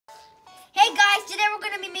today we're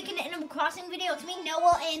going to be making an Animal Crossing video. It's me,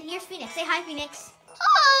 Noah, and here's Phoenix. Say hi, Phoenix.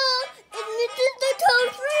 Oh, it's the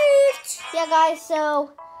Toad Fruit. Yeah, guys,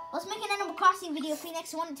 so let's make an Animal Crossing video.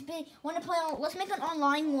 Phoenix want to play let's make an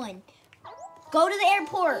online one. Go to the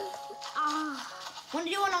airport. Want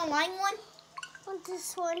to do an online one? Want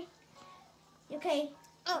this one? Okay.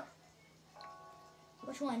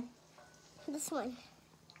 Which one? This one.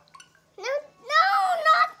 No,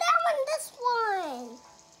 not that one. This one.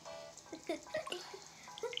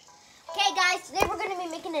 Okay, guys, today we're going to be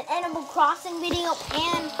making an Animal Crossing video,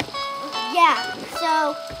 and yeah,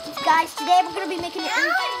 so guys, today we're going to be making an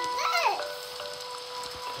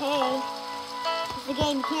Okay, it's the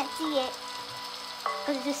game. You can't see it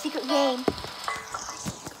because it's a secret game.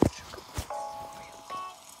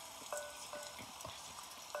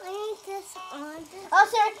 Oh,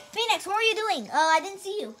 sorry, Phoenix, what are you doing? I didn't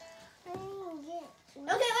see you. Okay,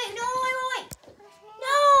 wait, no, wait.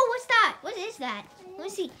 No, what's that? What is that? Let me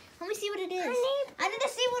see. Let me see what it is. I need to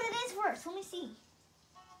see what it is first. Let me see.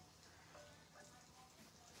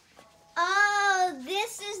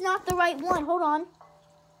 This is not the right one. Hold on.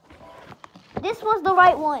 This was the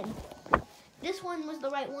right one. This one was the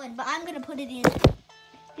right one, but I'm going to put it in.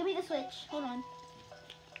 Give me the switch. Hold on.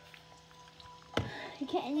 You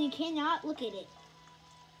cannot look at it.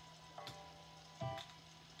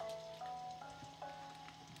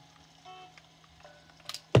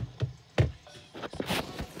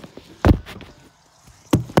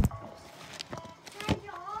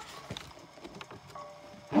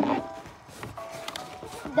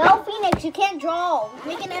 No, Phoenix, you can't draw.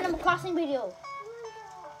 Make an Animal Crossing video.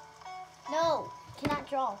 No, you cannot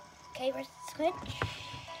draw. Okay, where's the switch?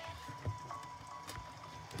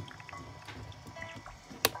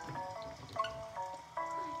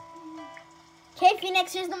 Okay,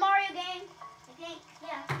 Phoenix, here's the Mario game. I think,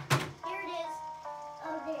 yeah. Here it is.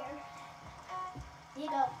 Oh, there. Here you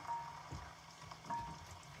go.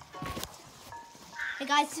 Hey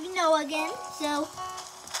guys, it's Noah again. So,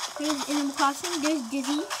 here's Animal Crossing. There's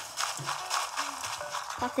Dizzy.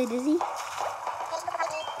 Got the Dizzy.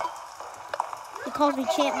 He calls me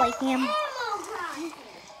champ like him.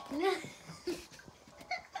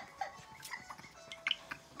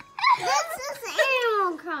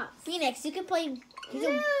 Phoenix, you can play. No,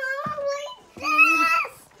 wait,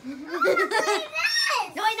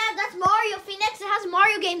 that's Mario. Phoenix, it has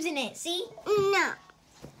Mario games in it. See? No.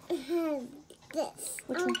 This.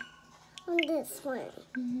 Which one? On this one.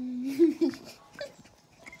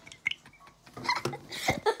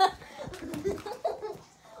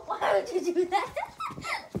 Why would you do that?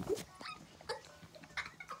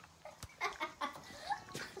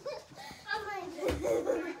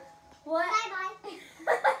 What? Bye-bye.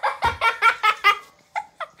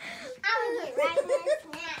 I will get right in this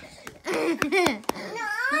snap. No,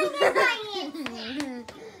 I'll get right in this snap.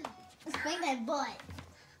 Spank that butt.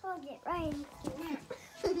 I'll get right in this snap.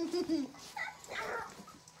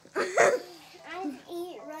 I'll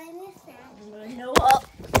eat right in this snap. No up.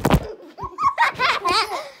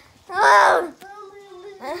 Oh.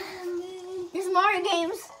 Here's Mario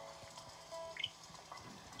games.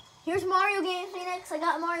 Here's Mario games, Phoenix. I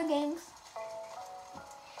got Mario games.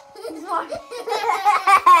 Here's Mario.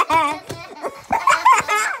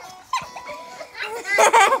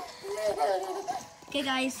 Okay,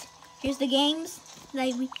 guys. Here's the games.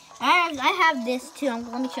 I have this too.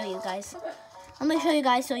 Let me show you guys. Let me show you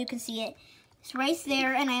guys so you can see it. It's right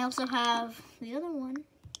there, and I also have the other one.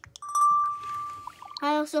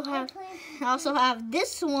 I also have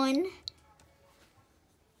this one.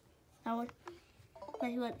 That one.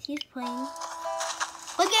 That's what he's playing.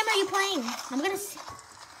 What game are you playing? I'm gonna see.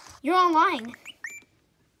 You're online.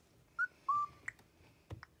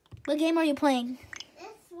 What game are you playing? This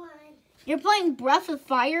one. You're playing Breath of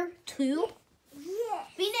Fire 2? Yes.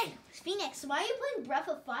 Phoenix, why are you playing Breath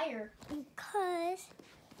of Fire? Because.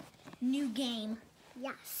 New game.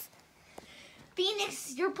 Yes.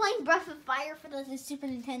 Phoenix, you're playing Breath of Fire for the Super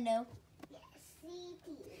Nintendo. Yes, CD.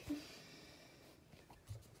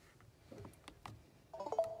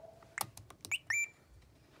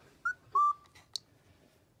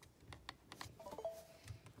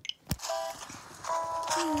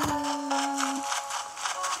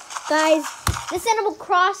 Guys, this Animal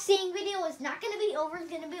Crossing video is not going to be over. It's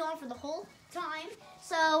going to be on for the whole time.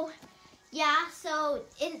 So, yeah. So,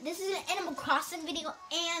 this is an Animal Crossing video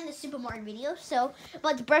and the Super Mario video. So,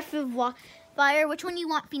 but the Breath of Fire, which one do you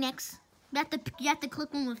want, Phoenix? You have to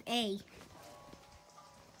click one with A.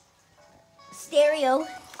 Stereo.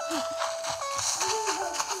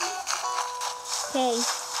 Okay.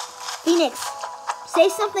 Phoenix, say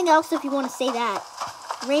something else if you want to say that.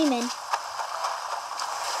 Raymond.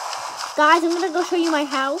 Guys, I'm gonna go show you my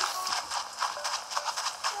house.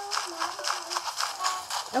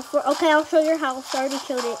 Okay, I'll show your house. I already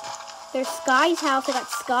showed it. There's Sky's house. I got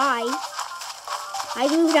Sky. I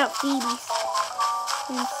moved out Phoebe's.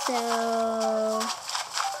 And so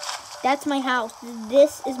that's my house.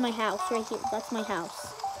 This is my house right here. That's my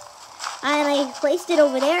house. And I placed it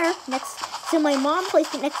over there next. So my mom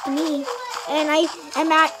placed it next to me. And I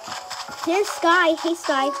am at. Here's Sky. Hey,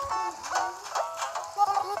 Sky.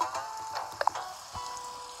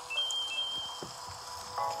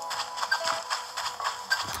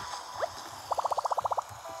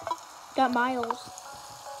 Got Miles.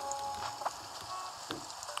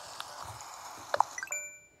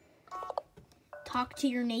 Talk to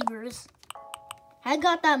your neighbors. I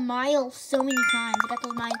got that Miles so many times. I got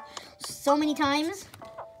those Miles so many times.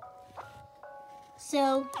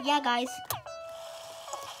 So, yeah, guys.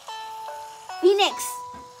 Phoenix.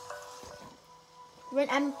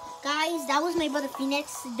 Guys, that was my brother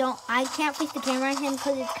Phoenix. I can't place the camera on him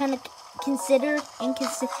because it's kind of considered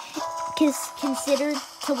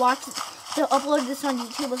to watch, to upload this on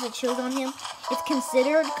YouTube if it shows on him. It's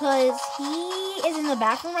considered because he is in the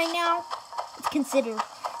bathroom right now. It's considered.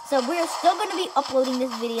 So we're still going to be uploading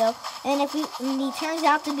this video. And if he turns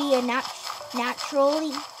out to be a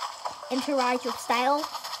naturally interactive style,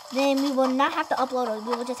 then we will not have to upload it.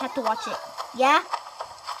 We will just have to watch it. Yeah?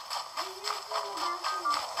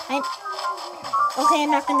 Okay,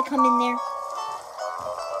 I'm not going to come in there.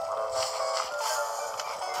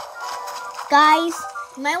 Guys,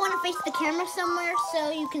 you might want to face the camera somewhere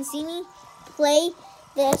so you can see me play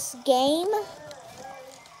this game.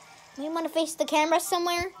 You want to face the camera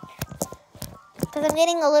somewhere because I'm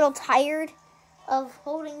getting a little tired of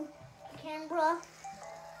holding the camera.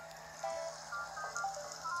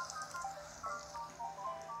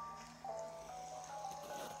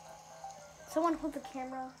 Someone hold the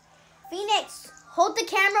camera. Phoenix, hold the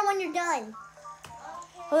camera when you're done.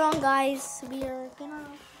 Hold on, guys. We are gonna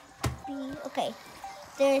be okay.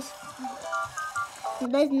 There's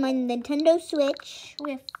my Nintendo Switch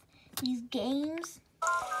with these games.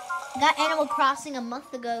 I got Animal Crossing a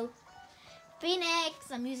month ago.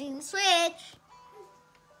 Phoenix, I'm using the Switch.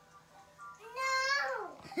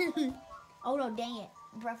 No. Oh no, dang it.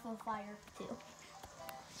 Breath of Fire 2.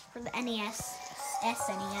 For the NES.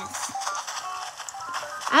 SNES.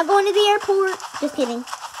 I'm going to the airport. Just kidding.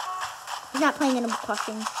 He's not playing Animal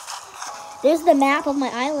Crossing. There's the map of my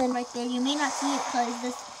island right there. You may not see it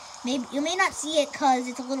because you may not see it because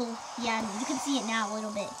it's a little, yeah, you can see it now a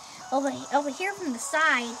little bit. Over here from the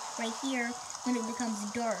side, right here, when it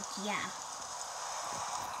becomes dark, yeah.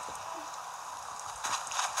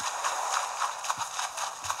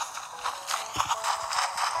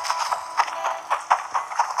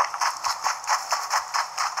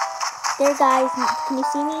 There, guys, can you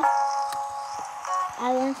see me?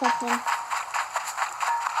 I learned something.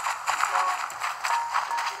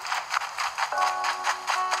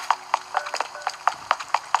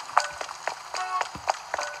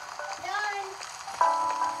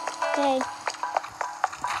 Okay.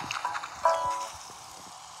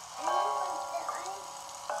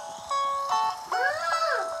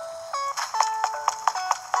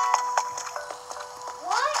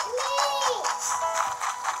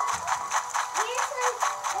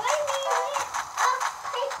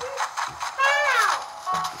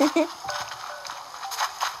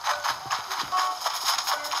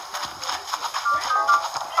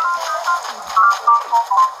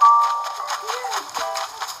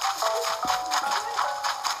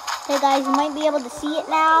 Okay, guys, you might be able to see it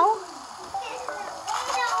now.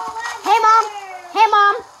 Hey, Mom. Hey,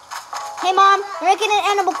 Mom. Hey, Mom. We're making an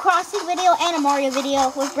Animal Crossing video and a Mario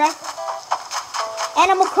video with Breath.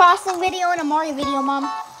 Animal Crossing video and a Mario video, Mom.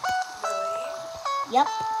 Yep.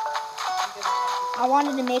 I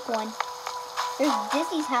wanted to make one. There's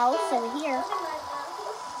Disney's house over here.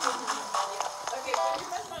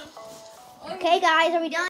 Okay, guys, are we done?